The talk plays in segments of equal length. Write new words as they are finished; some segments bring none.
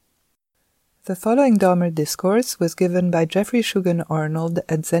The following Dharma discourse was given by Geoffrey Shugen Arnold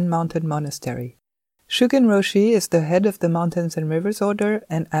at Zen Mountain Monastery. Shugen Roshi is the head of the Mountains and Rivers Order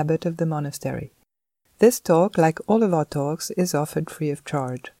and abbot of the monastery. This talk, like all of our talks, is offered free of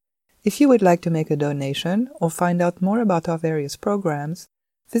charge. If you would like to make a donation or find out more about our various programs,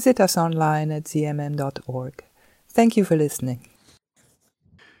 visit us online at zmm.org. Thank you for listening.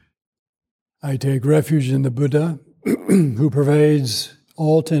 I take refuge in the Buddha, who pervades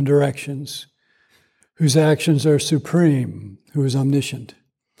all 10 directions, whose actions are supreme, who is omniscient,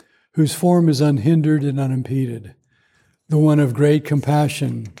 whose form is unhindered and unimpeded, the one of great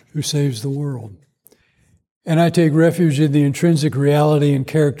compassion who saves the world. And I take refuge in the intrinsic reality and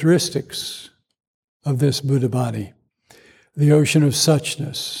characteristics of this Buddha body, the ocean of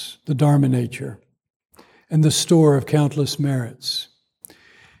suchness, the Dharma nature, and the store of countless merits.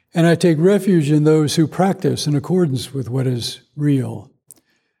 And I take refuge in those who practice in accordance with what is real.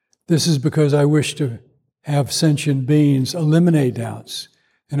 This is because I wish to have sentient beings eliminate doubts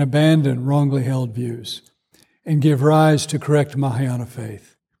and abandon wrongly held views and give rise to correct Mahayana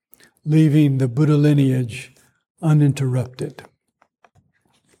faith, leaving the Buddha lineage uninterrupted.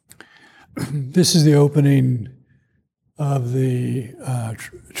 This is the opening of the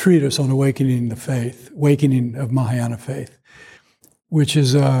treatise on awakening the faith, awakening of Mahayana faith, which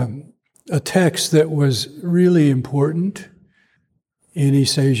is a text that was really important in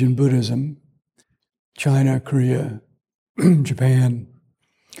East Asian Buddhism, China, Korea, Japan,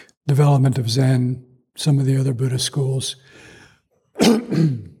 development of Zen, some of the other Buddhist schools.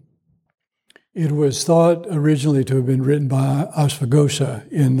 It was thought originally to have been written by Asvaghosha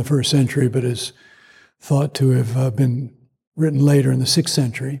in the 1st century, but is thought to have been written later in the 6th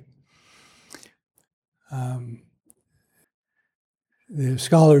century. The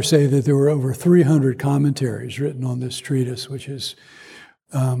scholars say that there were over 300 commentaries written on this treatise, which is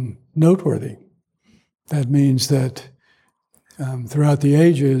noteworthy. That means that throughout the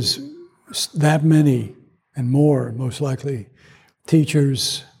ages, that many and more, most likely,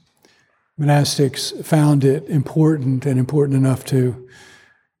 teachers, monastics found it important and important enough to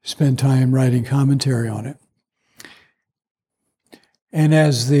spend time writing commentary on it. And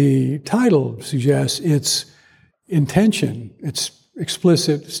as the title suggests, its intention, its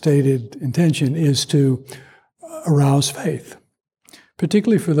explicit stated intention is to arouse faith,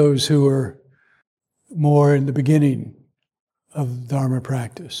 particularly for those who are more in the beginning of Dharma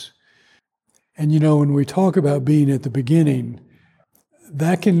practice. And you know, when we talk about being at the beginning,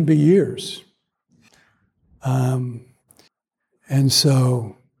 that can be years. And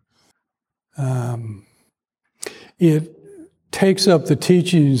so it takes up the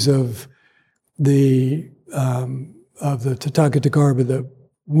teachings of the Tathagata, the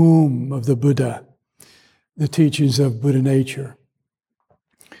womb of the Buddha, the teachings of Buddha nature,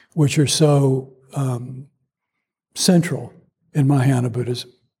 which are so central in Mahayana Buddhism.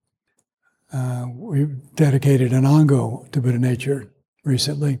 We've dedicated an Ango to Buddha nature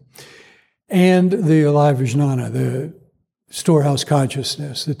recently. And the Alive Vijnana, the storehouse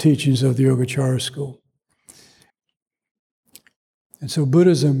consciousness, the teachings of the Yogacara school. And so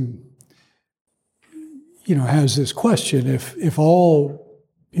Buddhism, has this question, if all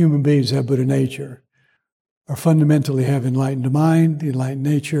human beings have Buddha nature, or fundamentally have enlightened mind, enlightened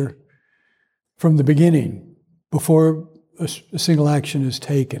nature, from the beginning, before a single action is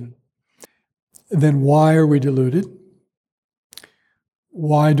taken, then why are we deluded?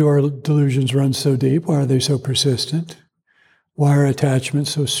 Why do our delusions run so deep? Why are they so persistent? Why are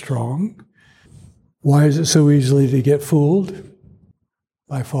attachments so strong? Why is it so easily to get fooled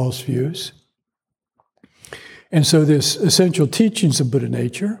by false views? And so this essential teachings of Buddha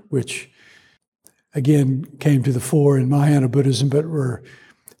nature, which again came to the fore in Mahayana Buddhism, but were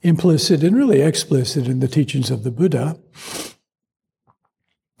implicit and really explicit in the teachings of the Buddha,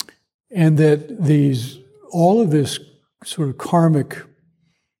 and that all of this sort of karmic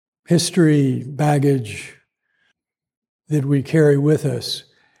history, baggage that we carry with us,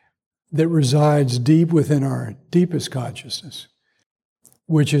 that resides deep within our deepest consciousness,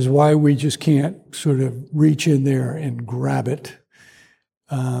 which is why we just can't sort of reach in there and grab it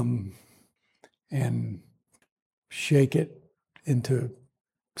and shake it into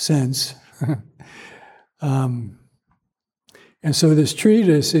sense. And so this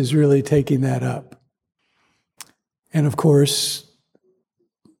treatise is really taking that up. And of course,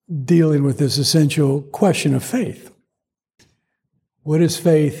 dealing with this essential question of faith. What is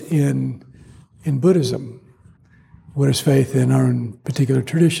faith in Buddhism? What is faith in our own particular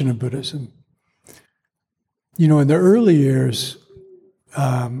tradition of Buddhism? In the early years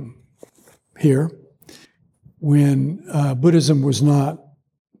here, when Buddhism was not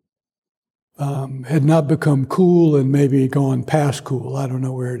had not become cool and maybe gone past cool. I don't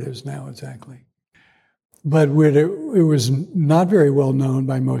know where it is now exactly. But it was not very well known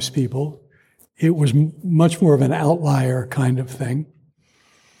by most people. It was much more of an outlier kind of thing.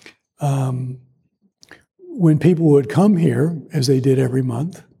 When people would come here, as they did every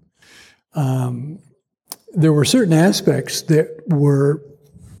month, there were certain aspects that were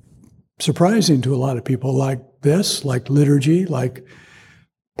surprising to a lot of people, like this, like liturgy, like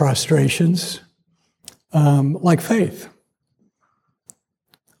prostrations, like faith.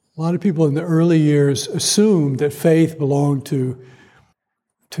 A lot of people in the early years assumed that faith belonged to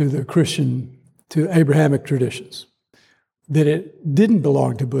the Christian, to Abrahamic traditions, that it didn't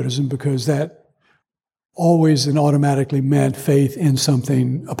belong to Buddhism because that always and automatically meant faith in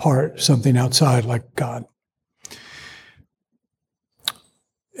something apart, something outside, like God.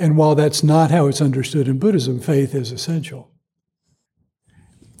 And while that's not how it's understood in Buddhism, faith is essential.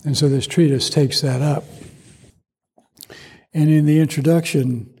 And so this treatise takes that up. And in the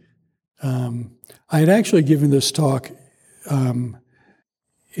introduction, I had actually given this talk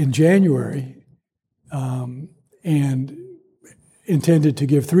in January and intended to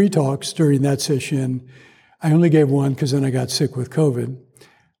give 3 talks during that session. I only gave 1 because then I got sick with COVID.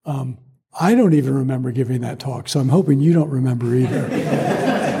 I don't even remember giving that talk, so I'm hoping you don't remember either.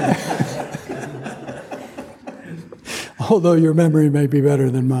 Although your memory may be better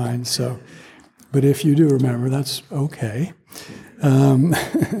than mine, so. But if you do remember, that's okay.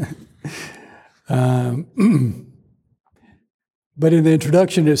 But in the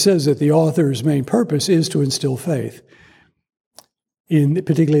introduction, it says that the author's main purpose is to instill faith,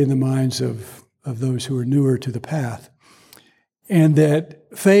 particularly in the minds of those who are newer to the path. And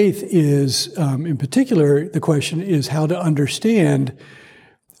that faith is, in particular, the question is how to understand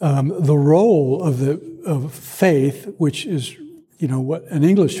the role of faith, which is, what an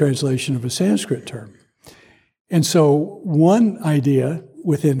English translation of a Sanskrit term. And so one idea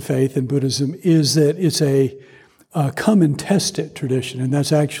within faith in Buddhism is that it's a come and test it tradition, and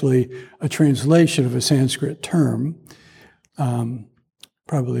that's actually a translation of a Sanskrit term,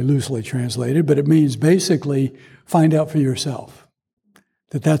 probably loosely translated, but it means basically find out for yourself.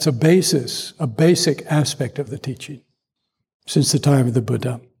 That's a basic aspect of the teaching since the time of the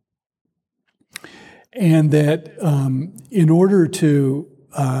Buddha. And that in order to,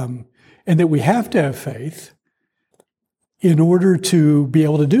 and that we have to have faith in order to be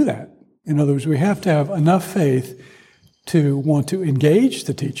able to do that. In other words, we have to have enough faith to want to engage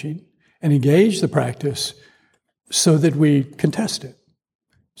the teaching and engage the practice so that we can test it.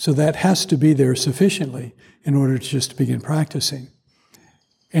 So that has to be there sufficiently in order to just begin practicing.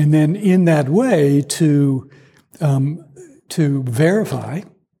 And then in that way to verify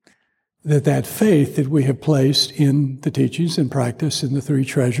that faith that we have placed in the teachings and practice in the 3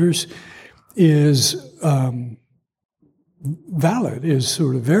 treasures is valid, is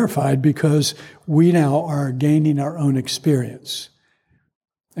sort of verified, because we now are gaining our own experience.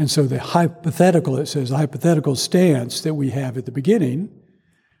 And so the hypothetical stance that we have at the beginning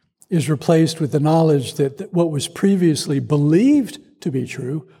is replaced with the knowledge that what was previously believed to be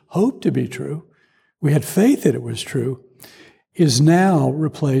true, hoped to be true, we had faith that it was true, is now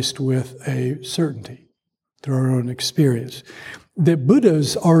replaced with a certainty through our own experience. That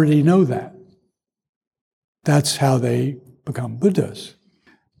Buddhas already know that. That's how they become Buddhas.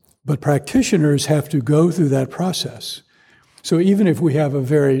 But practitioners have to go through that process. So even if we have a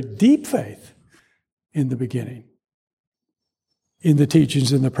very deep faith in the beginning, in the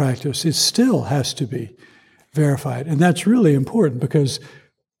teachings and the practice, it still has to be verified. And that's really important, because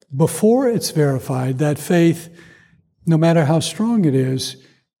before it's verified, that faith, no matter how strong it is,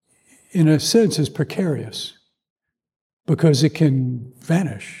 in a sense is precarious, because it can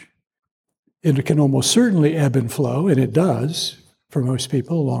vanish. It can almost certainly ebb and flow, and it does for most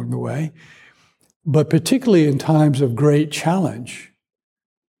people along the way. But particularly in times of great challenge,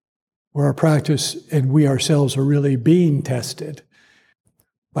 where our practice and we ourselves are really being tested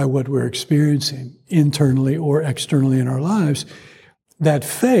by what we're experiencing internally or externally in our lives, that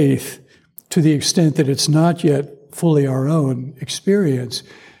faith, to the extent that it's not yet fully our own experience,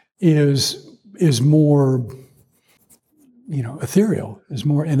 is more, ethereal, is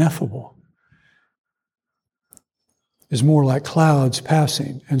more ineffable, is more like clouds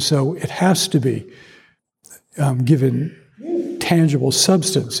passing. And so it has to be given tangible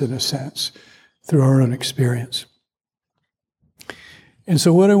substance, in a sense, through our own experience. And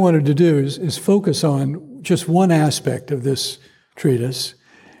so what I wanted to do is focus on just one aspect of this treatise,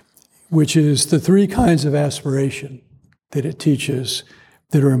 which is the 3 kinds of aspiration that it teaches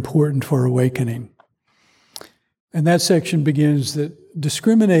that are important for awakening. And that section begins that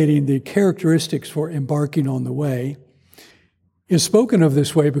discriminating the characteristics for embarking on the way, is spoken of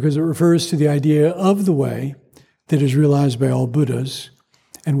this way because it refers to the idea of the way that is realized by all Buddhas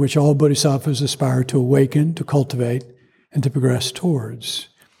and which all bodhisattvas aspire to awaken, to cultivate, and to progress towards.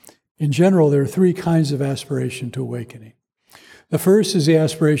 In general, there are three kinds of aspiration to awakening. The first is the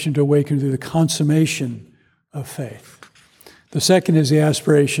aspiration to awaken through the consummation of faith. The second is the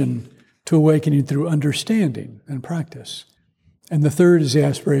aspiration to awakening through understanding and practice. And the third is the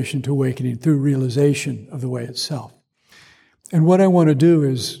aspiration to awakening through realization of the way itself. And what I want to do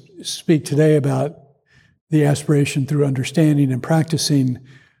is speak today about the aspiration through understanding and practicing,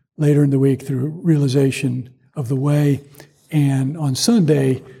 later in the week through realization of the way, and on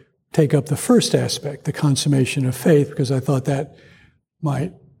Sunday take up the first aspect, the consummation of faith, because I thought that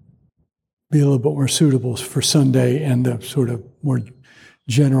might be a little bit more suitable for Sunday and the sort of more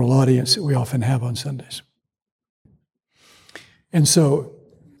general audience that we often have on Sundays. And so,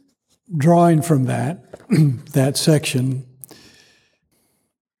 drawing from that section,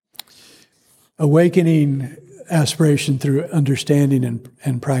 awakening aspiration through understanding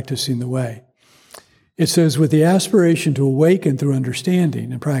and practicing the way. It says, with the aspiration to awaken through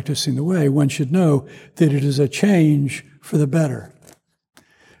understanding and practicing the way, one should know that it is a change for the better.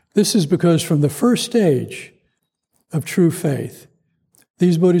 This is because from the first stage of true faith,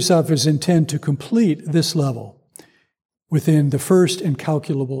 these bodhisattvas intend to complete this level within the first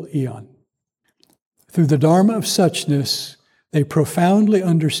incalculable eon. Through the Dharma of suchness, they profoundly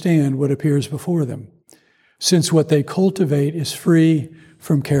understand what appears before them, since what they cultivate is free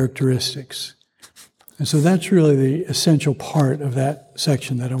from characteristics. And so that's really the essential part of that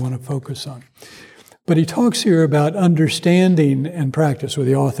section that I want to focus on. But he talks here about understanding and practice, or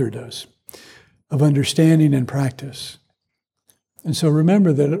the author does, of understanding and practice. And so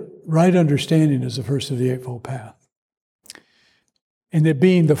remember that right understanding is the first of the Eightfold Path. And that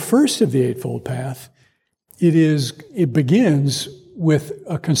being the first of the Eightfold Path, it begins with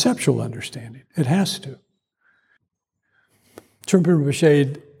a conceptual understanding. It has to. Trungpa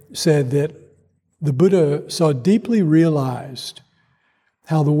Rinpoche said that the Buddha saw deeply realized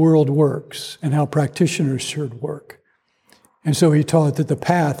how the world works and how practitioners should work. And so he taught that the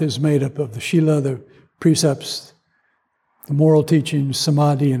path is made up of the Shila, the precepts, the moral teachings,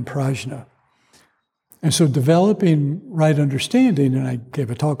 Samadhi, and Prajna. And so developing right understanding, and I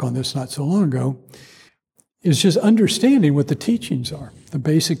gave a talk on this not so long ago, is just understanding what the teachings are, the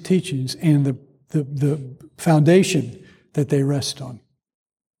basic teachings, and the foundation that they rest on.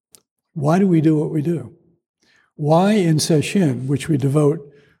 Why do we do what we do? Why in Sesshin, which we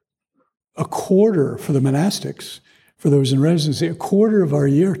devote a quarter for the monastics, for those in residency, a quarter of our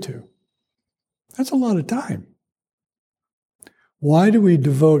year to? That's a lot of time. Why do we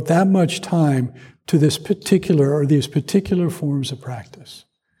devote that much time to this particular or these particular forms of practice?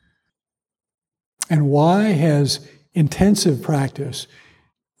 And why has intensive practice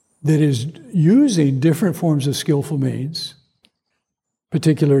that is using different forms of skillful means,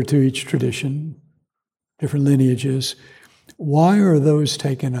 particular to each tradition, different lineages, why are those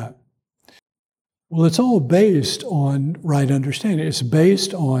taken up? Well, it's all based on right understanding. It's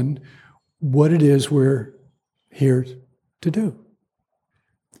based on what it is we're here to do,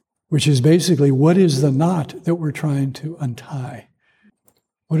 which is basically what is the knot that we're trying to untie?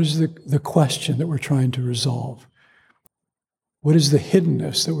 What is the question that we're trying to resolve? What is the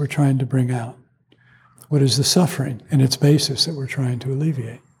hiddenness that we're trying to bring out? What is the suffering and its basis that we're trying to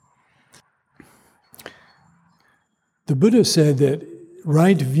alleviate? The Buddha said that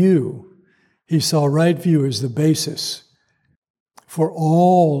right view, he saw right view as the basis for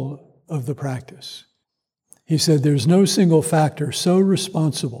all of the practice. He said there's no single factor so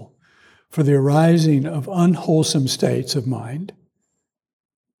responsible for the arising of unwholesome states of mind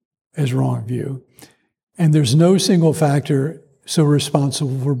as wrong view, and there's no single factor so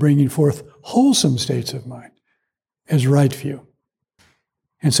responsible for bringing forth wholesome states of mind as right view.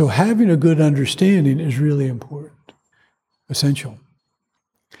 And so having a good understanding is really important, essential.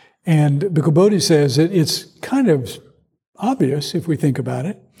 And Bhikkhu Bodhi says that it's kind of obvious if we think about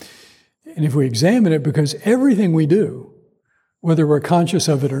it, and if we examine it, because everything we do, whether we're conscious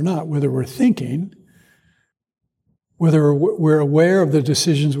of it or not, whether we're thinking, whether we're aware of the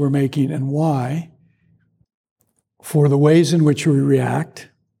decisions we're making and why, for the ways in which we react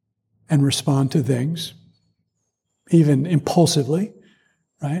and respond to things, even impulsively,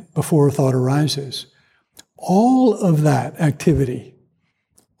 right, before a thought arises. All of that activity,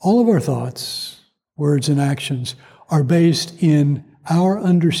 all of our thoughts, words, and actions are based in our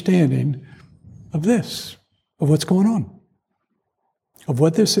understanding of this, of what's going on, of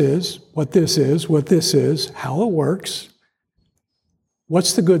what this is, what this is, what this is, how it works,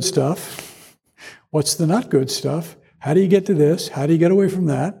 what's the good stuff? What's the not good stuff? How do you get to this? How do you get away from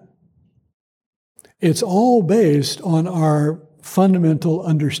that? It's all based on our fundamental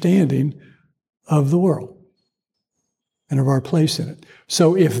understanding of the world and of our place in it.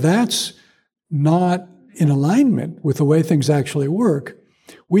 So if that's not in alignment with the way things actually work,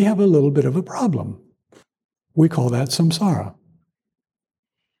 we have a little bit of a problem. We call that samsara.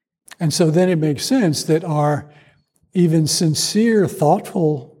 And so then it makes sense that our even sincere,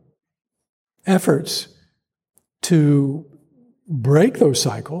 thoughtful efforts to break those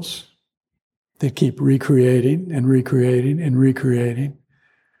cycles that keep recreating and recreating and recreating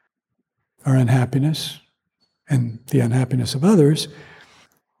our unhappiness and the unhappiness of others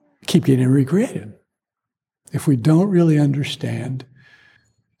keep getting recreated if we don't really understand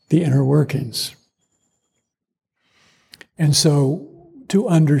the inner workings. And so to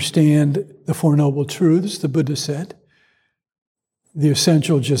understand the Four Noble Truths, the Buddha said, the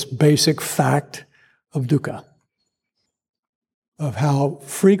essential, just basic fact of dukkha, of how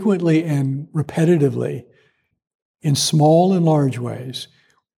frequently and repetitively, in small and large ways,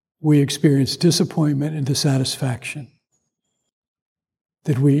 we experience disappointment and dissatisfaction.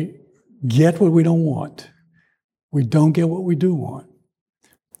 That we get what we don't want. We don't get what we do want.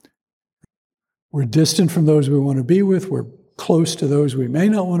 We're distant from those we want to be with. We're close to those we may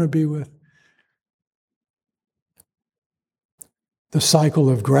not want to be with. The cycle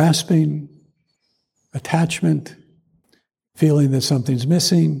of grasping, attachment, feeling that something's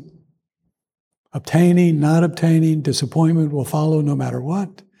missing, obtaining, not obtaining, disappointment will follow no matter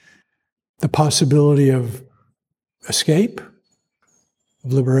what. The possibility of escape,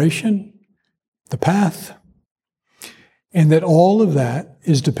 of liberation, the path, and that all of that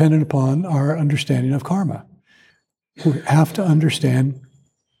is dependent upon our understanding of karma. We have to understand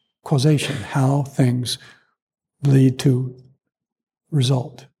causation, how things lead to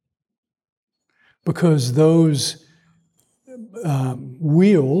result. Because those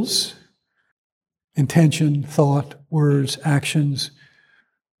wheels, intention, thought, words, actions,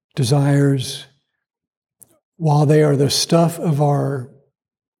 desires, while they are the stuff of our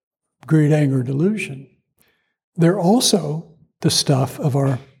greed, anger, delusion, they're also the stuff of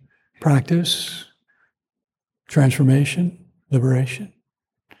our practice, transformation, liberation.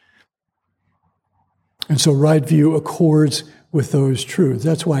 And so right view accords with those truths.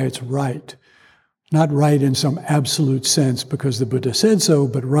 That's why it's right. Not right in some absolute sense because the Buddha said so,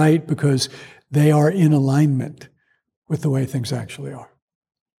 but right because they are in alignment with the way things actually are.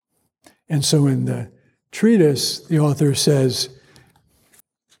 And so in the treatise, the author says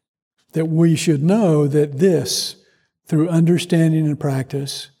that we should know that this, through understanding and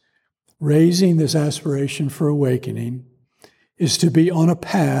practice, raising this aspiration for awakening, is to be on a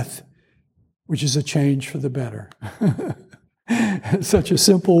path which is a change for the better. Such a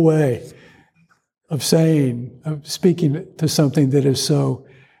simple way of saying, of speaking to something that is so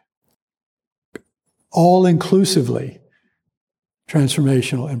all-inclusively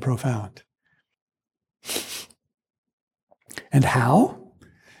transformational and profound. And how?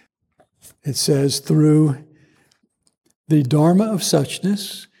 It says, through the Dharma of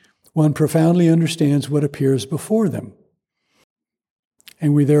suchness, one profoundly understands what appears before them.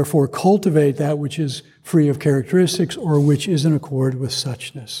 And we therefore cultivate that which is free of characteristics or which is in accord with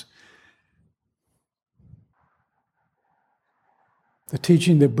suchness. The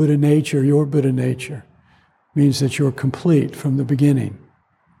teaching that Buddha nature, your Buddha nature, means that you're complete from the beginning.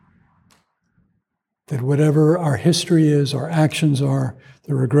 That whatever our history is, our actions are,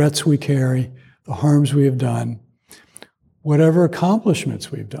 the regrets we carry, the harms we have done, whatever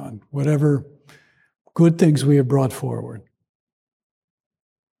accomplishments we've done, whatever good things we have brought forward,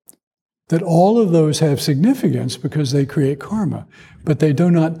 that all of those have significance because they create karma, but they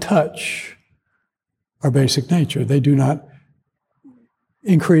do not touch our basic nature. They do not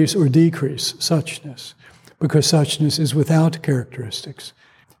increase or decrease suchness, because suchness is without characteristics.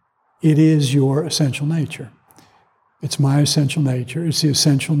 It is your essential nature. It's my essential nature. It's the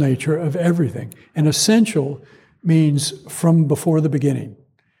essential nature of everything. And essential means from before the beginning.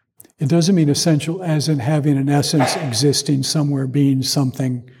 It doesn't mean essential as in having an essence existing somewhere, being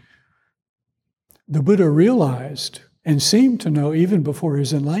something. The Buddha realized and seemed to know even before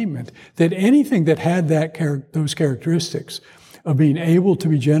his enlightenment that anything that had those characteristics of being able to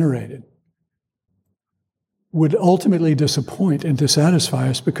be generated would ultimately disappoint and dissatisfy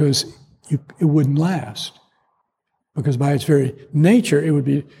us because it wouldn't last. Because by its very nature, it would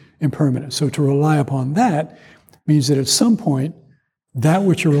be impermanent. So to rely upon that means that at some point, that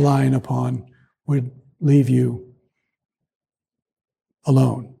which you're relying upon would leave you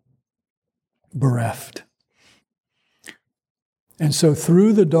alone, bereft. And so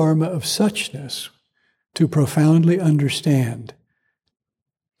through the Dharma of suchness, to profoundly understand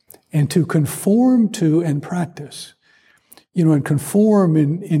and to conform to and practice. And conform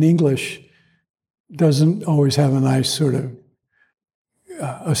in English doesn't always have a nice sort of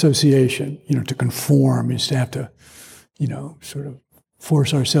association. To conform is to have to, sort of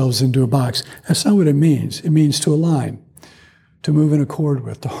force ourselves into a box. That's not what it means. It means to align, to move in accord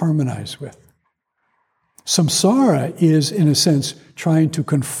with, to harmonize with. Samsara is, in a sense, trying to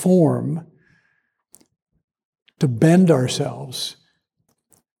conform, to bend ourselves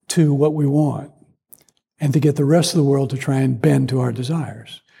to what we want, and to get the rest of the world to try and bend to our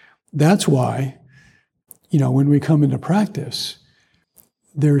desires. That's why, when we come into practice,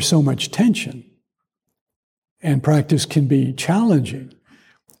 there's so much tension. And practice can be challenging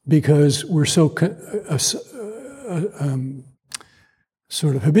because we're so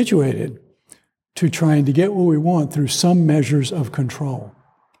sort of habituated to trying to get what we want through some measures of control,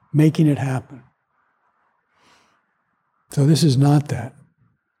 making it happen. So this is not that.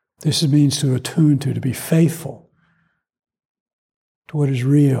 This means to attune to be faithful to what is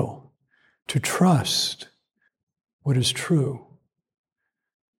real, to trust what is true.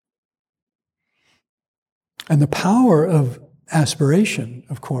 And the power of aspiration,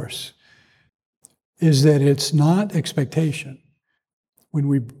 of course, is that it's not expectation. When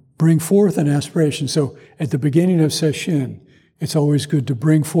we bring forth an aspiration, so at the beginning of sesshin, it's always good to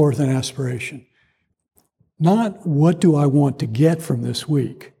bring forth an aspiration. Not what do I want to get from this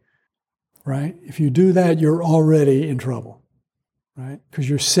week, right? If you do that, you're already in trouble, right? Because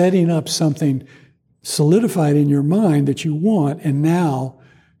you're setting up something solidified in your mind that you want, and now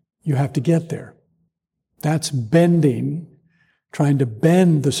you have to get there. That's bending, trying to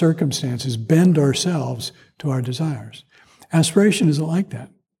bend the circumstances, bend ourselves to our desires. Aspiration isn't like that.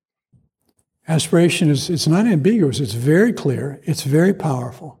 Aspiration it's not ambiguous, it's very clear, it's very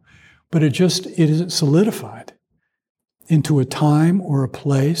powerful, but it isn't solidified into a time or a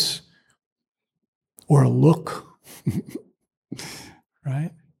place or a look,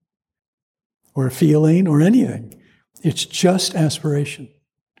 right? Or a feeling or anything. It's just aspiration.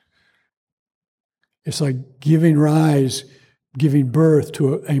 It's like giving birth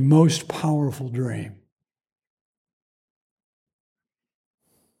to a most powerful dream.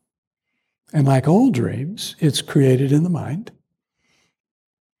 And like all dreams, it's created in the mind.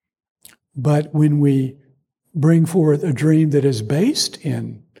 But when we bring forth a dream that is based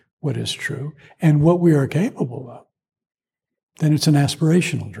in what is true and what we are capable of, then it's an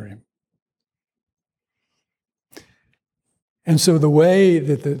aspirational dream. And so the way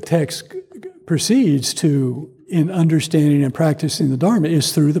that the text proceeds in understanding and practicing the Dharma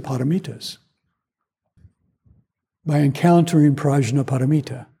is through the Paramitas. By encountering Prajna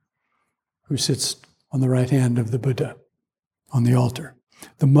Paramita, who sits on the right hand of the Buddha on the altar,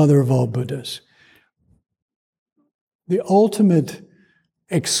 the mother of all Buddhas. The ultimate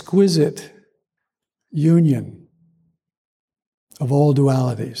exquisite union of all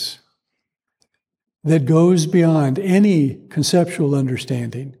dualities that goes beyond any conceptual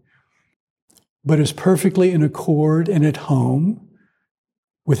understanding, but is perfectly in accord and at home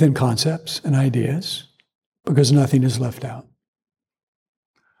within concepts and ideas, because nothing is left out.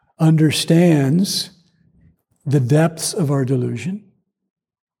 Understands the depths of our delusion,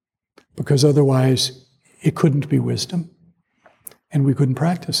 because otherwise it couldn't be wisdom, and we couldn't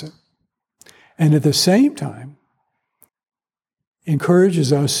practice it. And at the same time,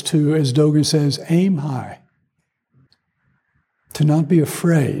 encourages us to, as Dogen says, aim high, to not be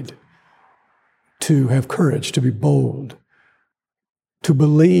afraid, to have courage, to be bold, to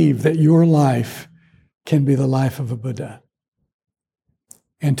believe that your life can be the life of a Buddha,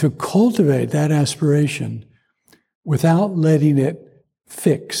 and to cultivate that aspiration without letting it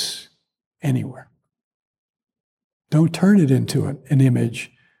fix anywhere. Don't turn it into an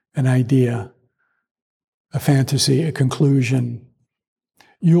image, an idea, a fantasy, a conclusion.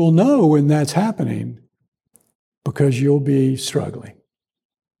 You'll know when that's happening because you'll be struggling.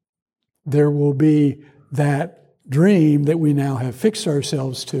 There will be that dream that we now have fixed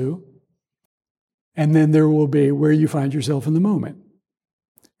ourselves to, and then there will be where you find yourself in the moment.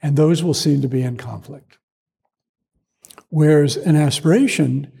 And those will seem to be in conflict. Whereas an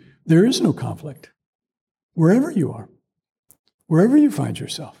aspiration, there is no conflict. Wherever you are, wherever you find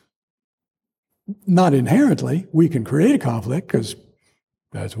yourself. Not inherently, we can create a conflict because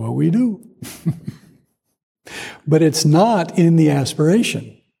that's what we do. But it's not in the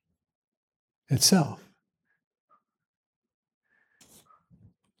aspiration itself.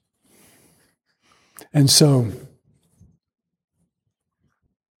 And so,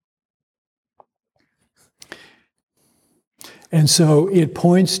 And so it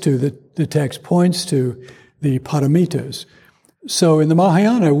points to, the text points to the Paramitas. So in the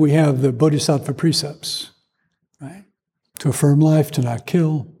Mahayana, we have the Bodhisattva precepts, right? To affirm life, to not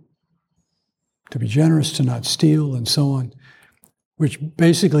kill, to be generous, to not steal, and so on, which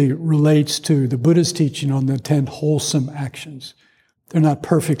basically relates to the Buddha's teaching on the 10 wholesome actions. They're not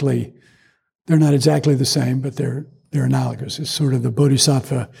exactly the same, but they're analogous. It's sort of the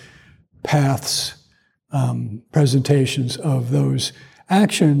Bodhisattva paths, presentations of those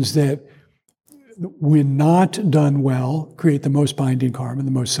actions that, when not done well, create the most binding karma,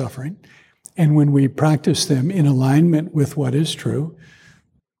 the most suffering. And when we practice them in alignment with what is true,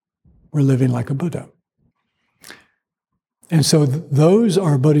 we're living like a Buddha. And so those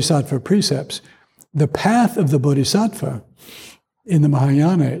are Bodhisattva precepts. The path of the Bodhisattva in the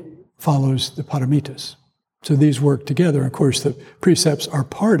Mahayana follows the Paramitas. So these work together. Of course, the precepts are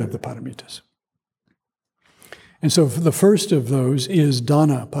part of the Paramitas. And so the first of those is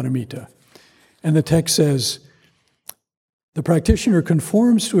Dana Paramita. And the text says, the practitioner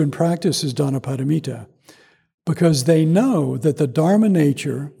conforms to and practices Dana Paramita because they know that the Dharma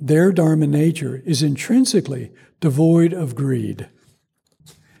nature, their Dharma nature, is intrinsically devoid of greed.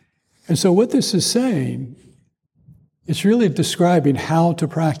 And so what this is saying, it's really describing how to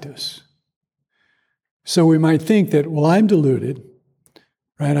practice. So we might think that, well, I'm deluded,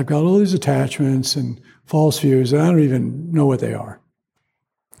 right? I've got all these attachments and false views, and I don't even know what they are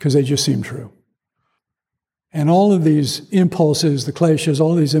because they just seem true. And all of these impulses, the kleshas,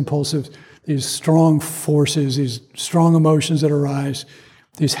 all these impulses, these strong forces, these strong emotions that arise,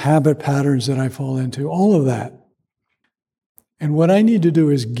 these habit patterns that I fall into, all of that. And what I need to do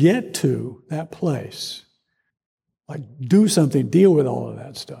is get to that place, like do something, deal with all of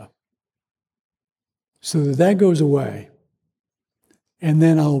that stuff, so that that goes away. And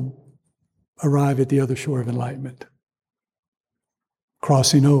then I'll arrive at the other shore of enlightenment,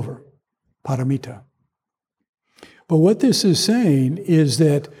 crossing over, paramita. But what this is saying is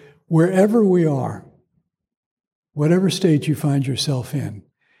that wherever we are, whatever state you find yourself in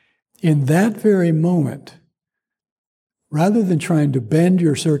that very moment, rather than trying to bend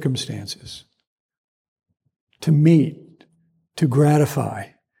your circumstances to meet, to gratify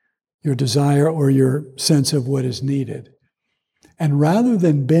your desire or your sense of what is needed, and rather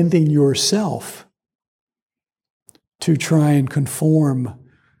than bending yourself to try and conform,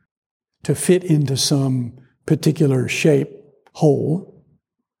 to fit into some particular shape, whole,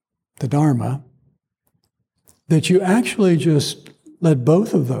 the Dharma, that you actually just let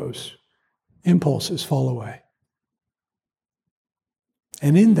both of those impulses fall away.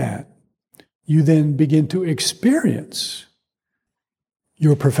 And in that, you then begin to experience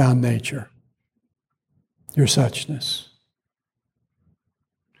your profound nature, your suchness.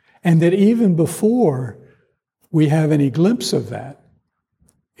 And that even before we have any glimpse of that,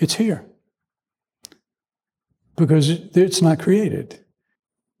 it's here. Because it's not created.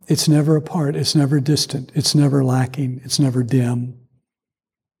 It's never apart, it's never distant, it's never lacking, it's never dim.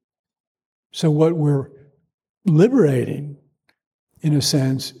 So what we're liberating, in a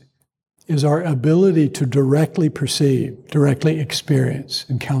sense, is our ability to directly perceive, directly experience,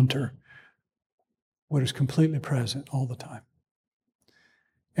 encounter what is completely present all the time.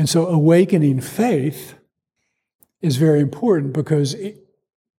 And so awakening faith is very important because it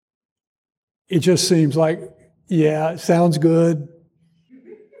just seems like, yeah, it sounds good,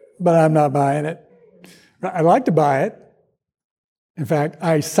 but I'm not buying it. I'd like to buy it. In fact,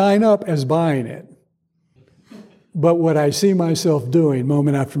 I sign up as buying it. But what I see myself doing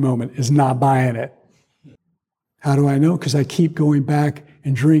moment after moment is not buying it. How do I know? Because I keep going back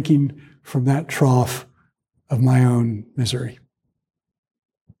and drinking from that trough of my own misery.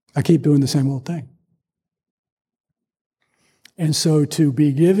 I keep doing the same old thing. And so to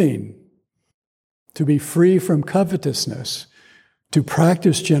be giving, to be free from covetousness, to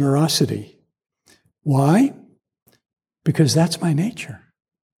practice generosity. Why? Because that's my nature.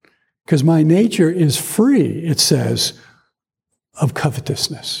 Because my nature is free, it says, of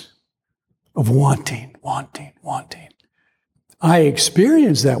covetousness, of wanting. I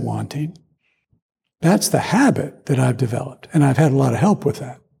experience that wanting. That's the habit that I've developed. And I've had a lot of help with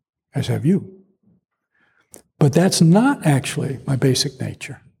that, as have you. But that's not actually my basic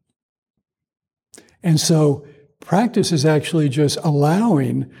nature. And so practice is actually just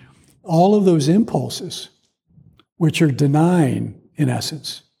allowing all of those impulses, which are denying, in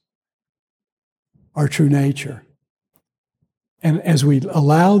essence, our true nature. And as we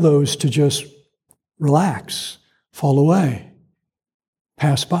allow those to just relax, fall away,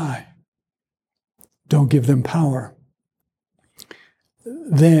 pass by, don't give them power,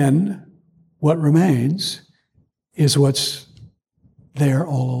 then what remains is what's there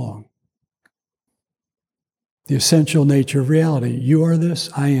all along. The essential nature of reality. You are this,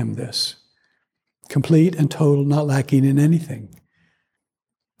 I am this. Complete and total, not lacking in anything.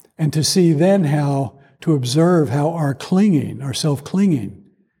 And to see then to observe how our clinging, our self-clinging,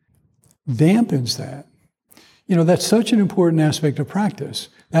 dampens that. That's such an important aspect of practice.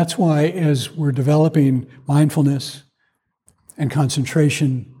 That's why as we're developing mindfulness and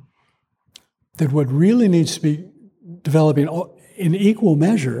concentration, that what really needs to be developing in equal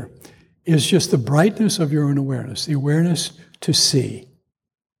measure is just the brightness of your own awareness, the awareness to see.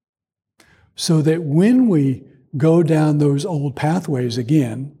 So that when we go down those old pathways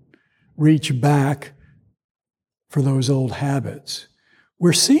again, reach back for those old habits,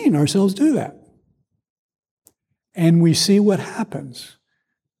 we're seeing ourselves do that. And we see what happens.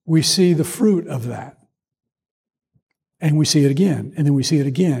 We see the fruit of that. And we see it again, and then we see it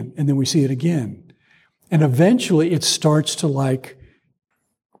again, and then we see it again. And eventually it starts to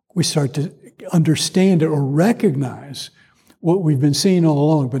we start to understand it or recognize what we've been seeing all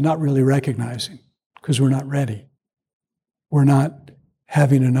along, but not really recognizing, because we're not ready. We're not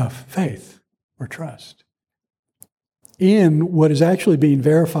having enough faith or trust in what is actually being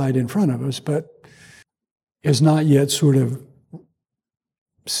verified in front of us, but is not yet sort of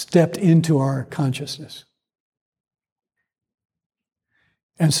stepped into our consciousness.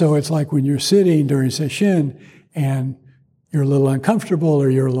 And so it's like when you're sitting during sesshin and you're a little uncomfortable, or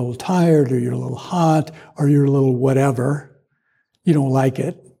you're a little tired, or you're a little hot, or you're a little whatever, you don't like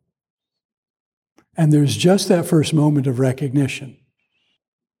it. And there's just that first moment of recognition.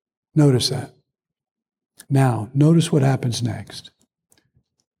 Notice that. Now, notice what happens next.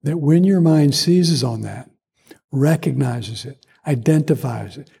 That when your mind seizes on that, recognizes it,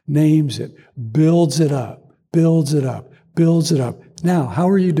 identifies it, names it, builds it up, builds it up, builds it up. Now, how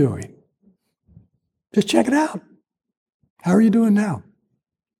are you doing? Just check it out. How are you doing now?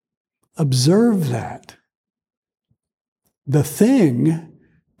 Observe that. The thing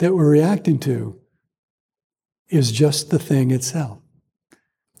that we're reacting to is just the thing itself.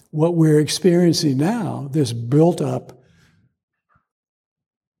 What we're experiencing now, this built-up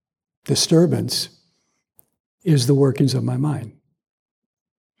disturbance, is the workings of my mind.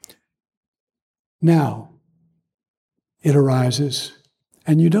 Now, it arises,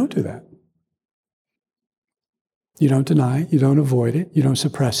 and you don't do that. You don't deny it, you don't avoid it, you don't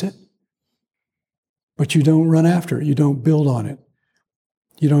suppress it, but you don't run after it, you don't build on it,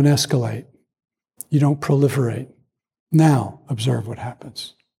 you don't escalate, you don't proliferate. Now, observe what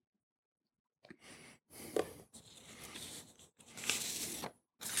happens.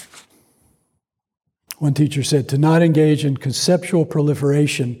 One teacher said, to not engage in conceptual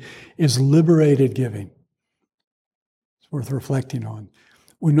proliferation is liberated giving. It's worth reflecting on.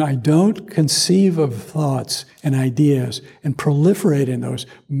 When I don't conceive of thoughts and ideas and proliferate in those,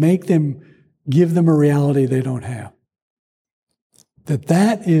 give them a reality they don't have,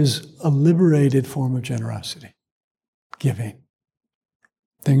 that is a liberated form of generosity, giving.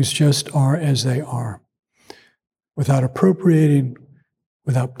 Things just are as they are, without appropriating,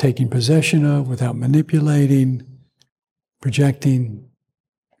 without taking possession of, without manipulating, projecting.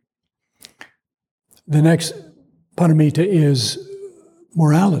 The next paramita is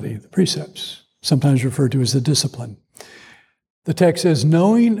morality, the precepts, sometimes referred to as the discipline. The text says,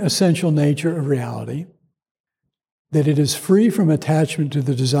 knowing essential nature of reality, that it is free from attachment to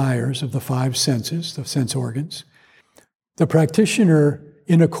the desires of the five senses, the sense organs, the practitioner,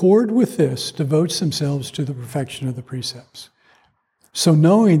 in accord with this, devotes themselves to the perfection of the precepts. So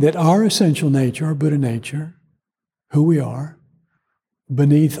knowing that our essential nature, our Buddha nature, who we are,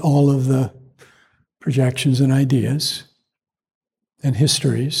 beneath all of the projections and ideas and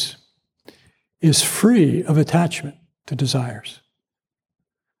histories, is free of attachment to desires.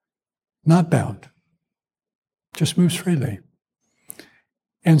 Not bound. Just moves freely.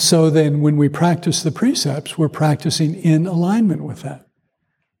 And so then when we practice the precepts, we're practicing in alignment with that.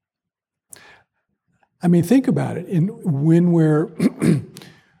 I mean, think about it. When we're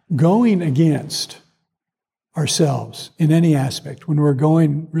going against ourselves in any aspect, when we're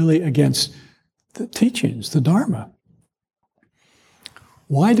going really against the teachings, the Dharma,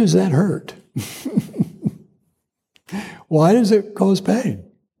 why does that hurt? Why does it cause pain?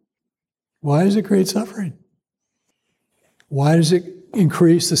 Why does it create suffering? Why does it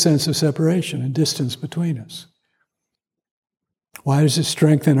increase the sense of separation and distance between us? Why does it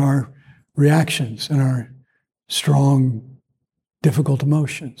strengthen our reactions and our strong, difficult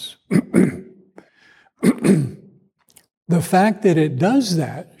emotions? The fact that it does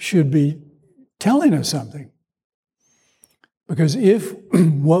that should be telling us something. Because if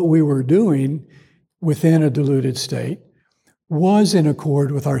what we were doing within a deluded state was in accord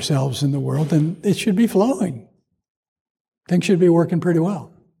with ourselves in the world, then it should be flowing. Things should be working pretty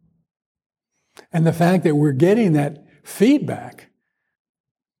well. And the fact that we're getting that feedback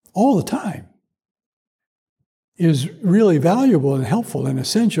all the time is really valuable and helpful and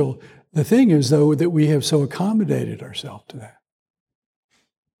essential. The thing is, though, that we have so accommodated ourselves to that.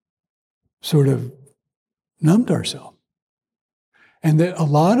 Sort of numbed ourselves. And that a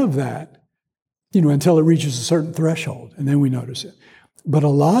lot of that, until it reaches a certain threshold, and then we notice it. But a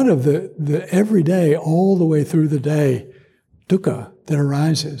lot of the everyday, all the way through the day, dukkha that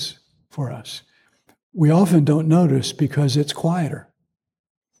arises for us, we often don't notice because it's quieter.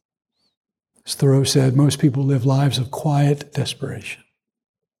 As Thoreau said, most people live lives of quiet desperation.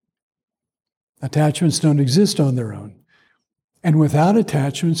 Attachments don't exist on their own. And without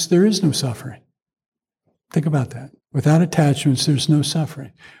attachments, there is no suffering. Think about that. Without attachments, there's no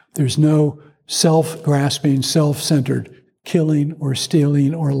suffering. There's no self-grasping, self-centered killing or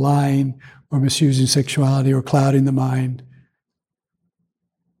stealing or lying or misusing sexuality or clouding the mind.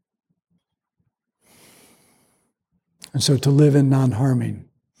 And so to live in non-harming.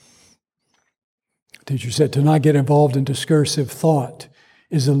 The teacher said to not get involved in discursive thought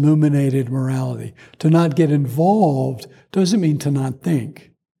is illuminated morality. To not get involved doesn't mean to not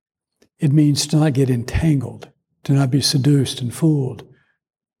think. It means to not get entangled, to not be seduced and fooled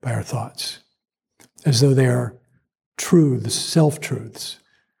by our thoughts, as though they are truths, self-truths.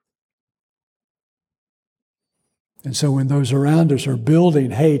 And so when those around us are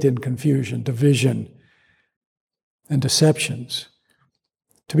building hate and confusion, division, and deceptions,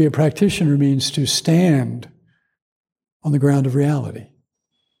 to be a practitioner means to stand on the ground of reality.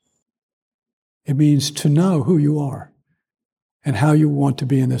 It means to know who you are and how you want to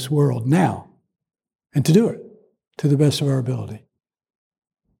be in this world now, and to do it to the best of our ability.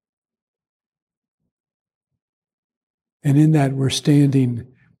 And in that, we're standing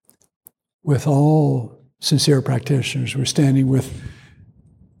with all sincere practitioners. We're standing with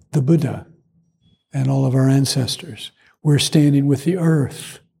the Buddha and all of our ancestors. We're standing with the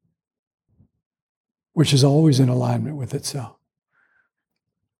earth, which is always in alignment with itself,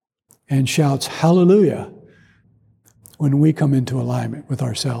 and shouts hallelujah when we come into alignment with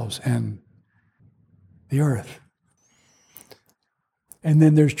ourselves and the earth. And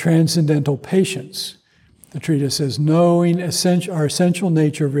then there's transcendental patience. The treatise says, knowing our essential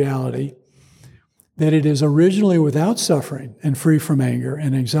nature of reality, that it is originally without suffering and free from anger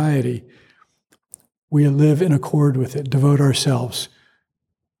and anxiety, we live in accord with it, devote ourselves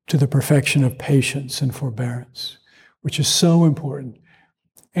to the perfection of patience and forbearance, which is so important.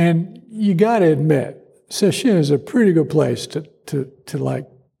 And you got to admit, Sesshin is a pretty good place to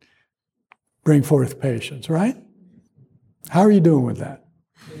bring forth patience, right? How are you doing with that?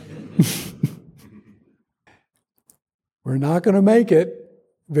 We're not going to make it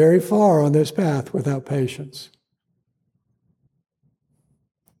very far on this path without patience.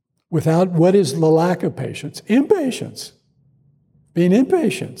 Without what is the lack of patience? Impatience. Being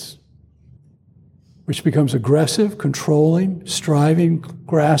impatient, which becomes aggressive, controlling, striving,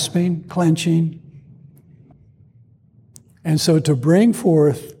 grasping, clenching. And so to bring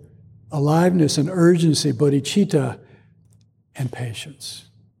forth aliveness and urgency, bodhicitta, and patience.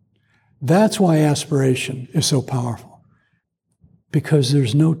 That's why aspiration is so powerful. Because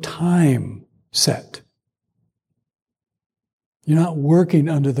there's no time set. You're not working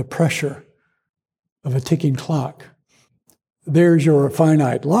under the pressure of a ticking clock. There's your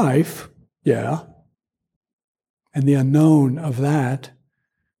finite life, yeah, and the unknown of that.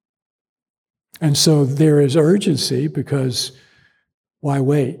 And so there is urgency because why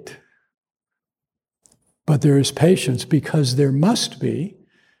wait? But there is patience because there must be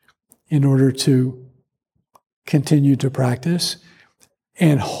in order to continue to practice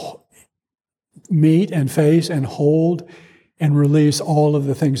and meet and face and hold and release all of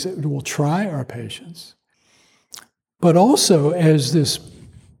the things that will try our patience. But also, as this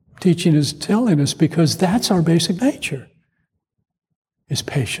teaching is telling us, because that's our basic nature, is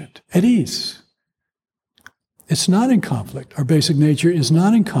patient, at ease. It's not in conflict. Our basic nature is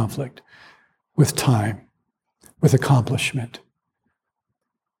not in conflict with time, with accomplishment.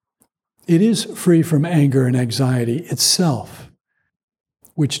 It is free from anger and anxiety itself,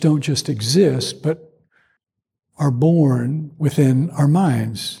 which don't just exist, but are born within our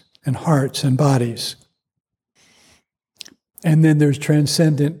minds and hearts and bodies. And then there's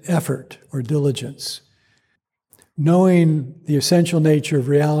transcendent effort or diligence. Knowing the essential nature of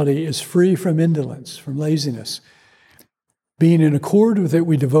reality is free from indolence, from laziness. Being in accord with it,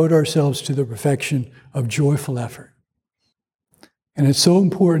 we devote ourselves to the perfection of joyful effort. And it's so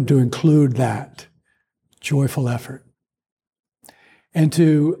important to include that, joyful effort. and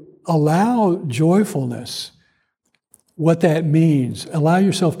to allow joyfulness, what that means. Allow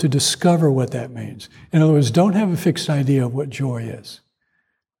yourself to discover what that means. In other words, don't have a fixed idea of what joy is.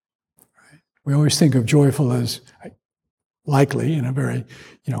 Right? We always think of joyful as likely in a very,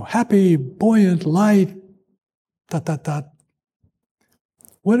 happy, buoyant, light, ...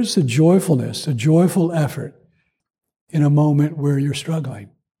 What is the joyfulness, a joyful effort in a moment where you're struggling?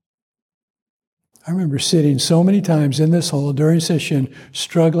 I remember sitting so many times in this hall during session,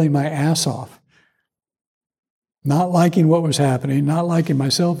 struggling my ass off. Not liking what was happening, not liking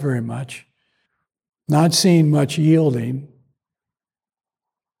myself very much, not seeing much yielding,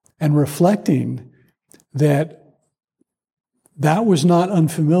 and reflecting that was not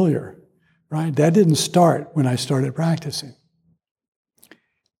unfamiliar, right? That didn't start when I started practicing.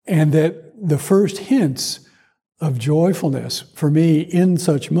 And that the first hints of joyfulness for me in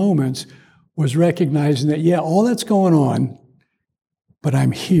such moments was recognizing that, all that's going on, but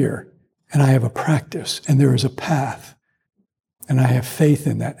I'm here, and I have a practice, and there is a path, and I have faith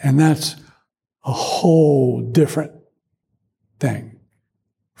in that. And that's a whole different thing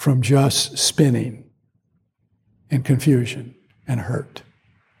from just spinning in confusion and hurt.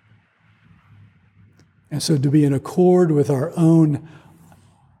 And so to be in accord with our own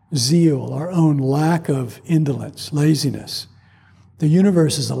zeal, our own lack of indolence, laziness. The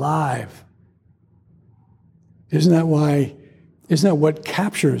universe is alive. Isn't that what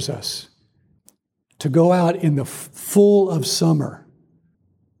captures us? To go out in the full of summer.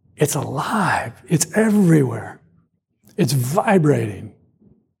 It's alive. It's everywhere. It's vibrating.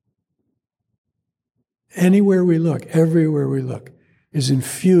 Anywhere we look, everywhere we look, is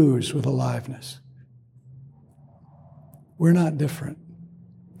infused with aliveness. We're not different.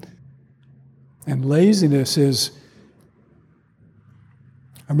 And laziness is,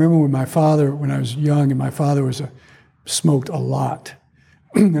 I remember when I was young, and my father smoked a lot.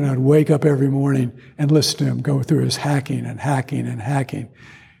 And I'd wake up every morning and listen to him go through his hacking and hacking and hacking.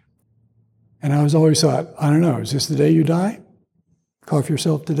 And I was always thought, I don't know, is this the day you die? Cough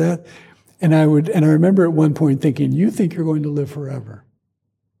yourself to death? And I remember at one point thinking, you think you're going to live forever.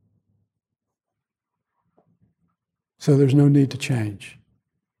 So there's no need to change.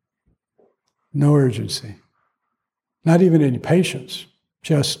 No urgency. Not even any patience,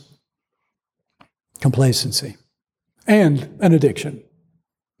 just complacency. And an addiction.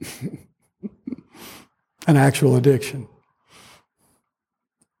 An actual addiction.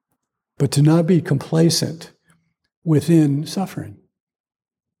 But to not be complacent within suffering.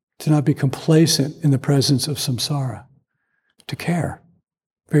 To not be complacent in the presence of samsara. To care.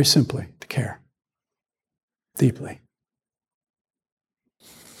 Very simply, to care. Deeply.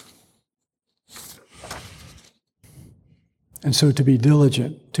 And so to be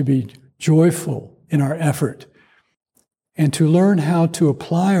diligent, to be joyful in our effort, and to learn how to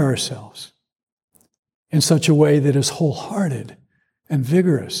apply ourselves in such a way that is wholehearted and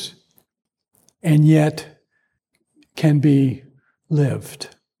vigorous, and yet can be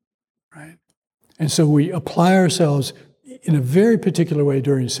lived, right? And so we apply ourselves in a very particular way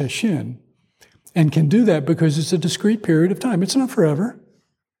during sesshin, and can do that because it's a discrete period of time. It's not forever.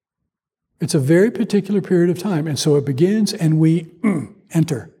 It's a very particular period of time. And so it begins, and we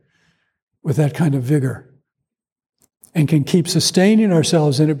enter with that kind of vigor and can keep sustaining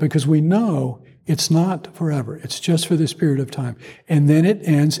ourselves in it because we know it's not forever. It's just for this period of time. And then it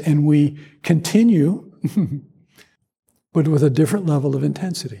ends, and we continue, but with a different level of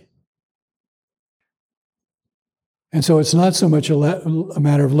intensity. And so it's not so much a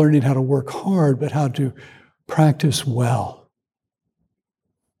matter of learning how to work hard, but how to practice well.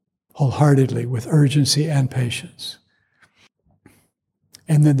 Wholeheartedly, with urgency and patience.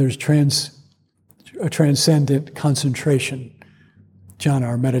 And then there's a transcendent concentration, jhana,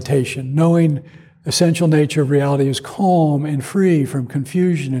 or meditation, knowing the essential nature of reality is calm and free from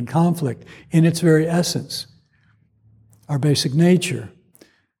confusion and conflict in its very essence, our basic nature.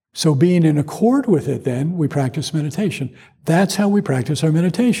 So being in accord with it, then, we practice meditation. That's how we practice our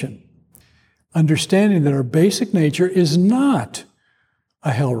meditation. Understanding that our basic nature is not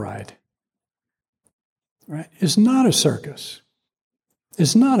a hell ride, right? It's not a circus.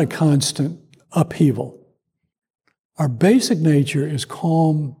 It's not a constant upheaval. Our basic nature is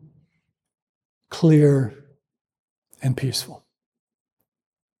calm, clear, and peaceful.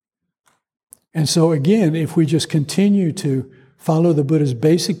 And so again, if we just continue to follow the Buddha's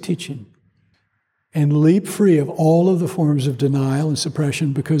basic teaching and leap free of all of the forms of denial and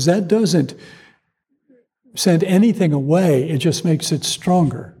suppression, because that doesn't send anything away, it just makes it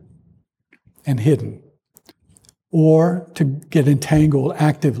stronger and hidden. Or to get entangled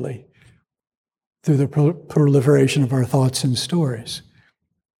actively through the proliferation of our thoughts and stories.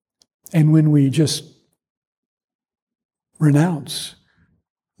 And when we just renounce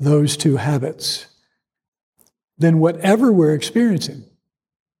those two habits, then whatever we're experiencing,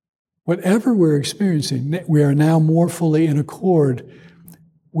 we are now more fully in accord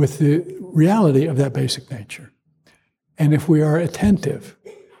with the reality of that basic nature. And if we are attentive,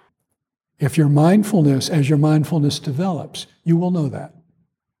 if your mindfulness, as your mindfulness develops, you will know that.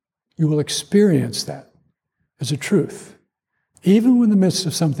 You will experience that as a truth. Even in the midst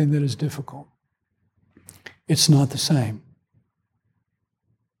of something that is difficult, it's not the same.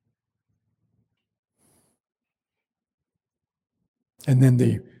 And then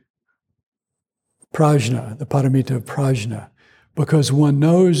the prajna, the paramita of prajna, because one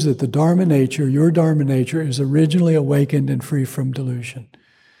knows that the Dharma nature, your Dharma nature, is originally awakened and free from delusion.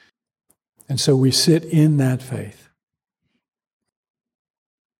 And so we sit in that faith.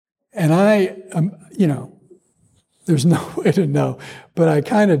 And there's no way to know, but I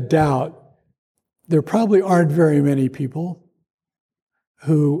kind of doubt there probably aren't very many people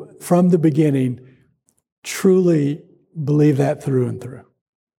who, from the beginning, truly believe that through and through.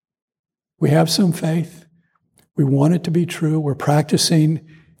 We have some faith. We want it to be true. We're practicing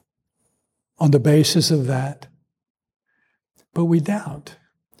on the basis of that. But we doubt,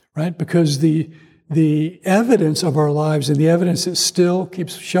 right? Because the evidence of our lives and the evidence that still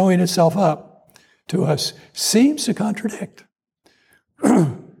keeps showing itself up to us seems to contradict.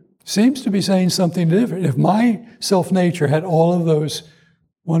 Seems to be saying something different. If my self-nature had all of those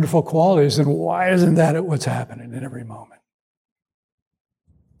wonderful qualities, then why isn't that what's happening in every moment?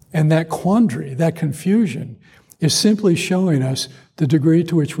 And that quandary, that confusion, is simply showing us the degree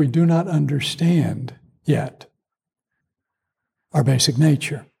to which we do not understand yet our basic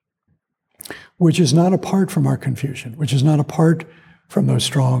nature, which is not apart from our confusion, which is not apart from those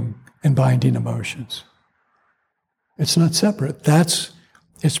strong and binding emotions. It's not separate. That's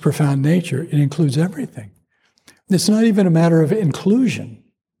its profound nature. It includes everything. It's not even a matter of inclusion.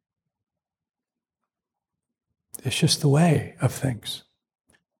 It's just the way of things.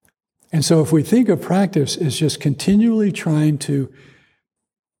 And so if we think of practice as just continually trying to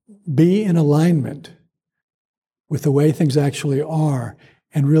be in alignment with the way things actually are,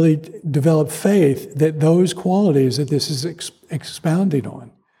 and really develop faith that those qualities that this is expounding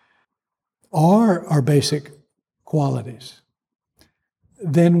on are our basic qualities,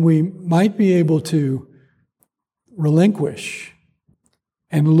 then we might be able to relinquish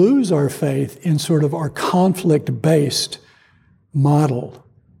and lose our faith in sort of our conflict-based model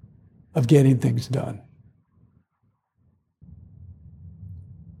of getting things done,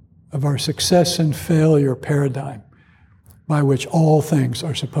 of our success and failure paradigm by which all things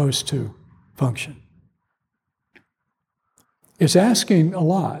are supposed to function. It's asking a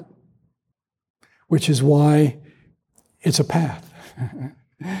lot, which is why it's a path,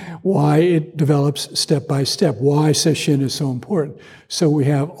 why it develops step by step, why sesshin is so important. So we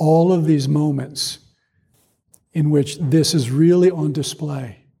have all of these moments in which this is really on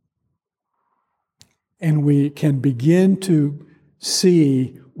display. And we can begin to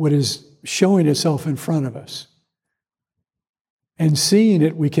see what is showing itself in front of us. And seeing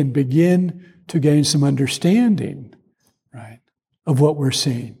it, we can begin to gain some understanding, right, of what we're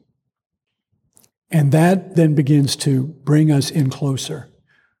seeing. And that then begins to bring us in closer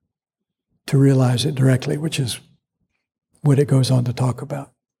to realize it directly, which is what it goes on to talk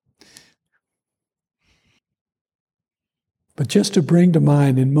about. But just to bring to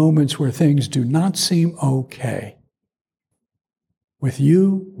mind in moments where things do not seem okay, with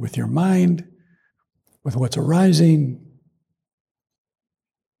you, with your mind, with what's arising,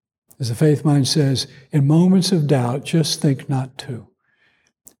 as the faith mind says, in moments of doubt, just think not to.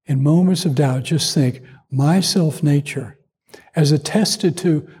 In moments of doubt, just think, my self-nature, as attested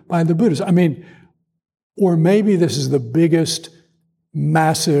to by the Buddhists. I mean, or maybe this is the biggest,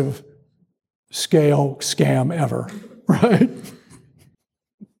 massive scale scam ever, right?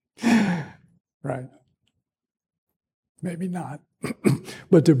 Right. Maybe not.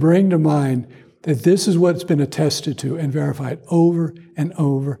 But to bring to mind that this is what's been attested to and verified over and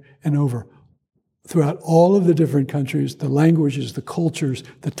over and over throughout all of the different countries, the languages, the cultures,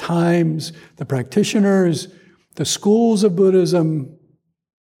 the times, the practitioners, the schools of Buddhism.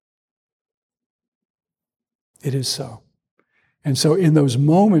 It is so. And so in those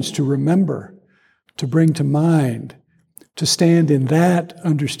moments to remember, to bring to mind, to stand in that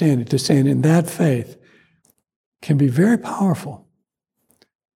understanding, to stand in that faith, can be very powerful,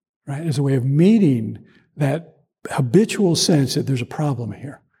 right? As a way of meeting that habitual sense that there's a problem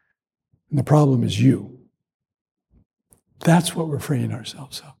here. And the problem is you. That's what we're freeing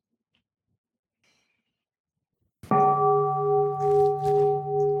ourselves of.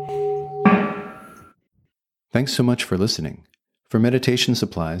 Thanks so much for listening. For meditation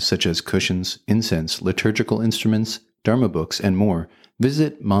supplies such as cushions, incense, liturgical instruments, Dharma books, and more,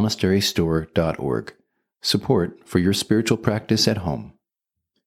 visit monasterystore.org. Support for your spiritual practice at home.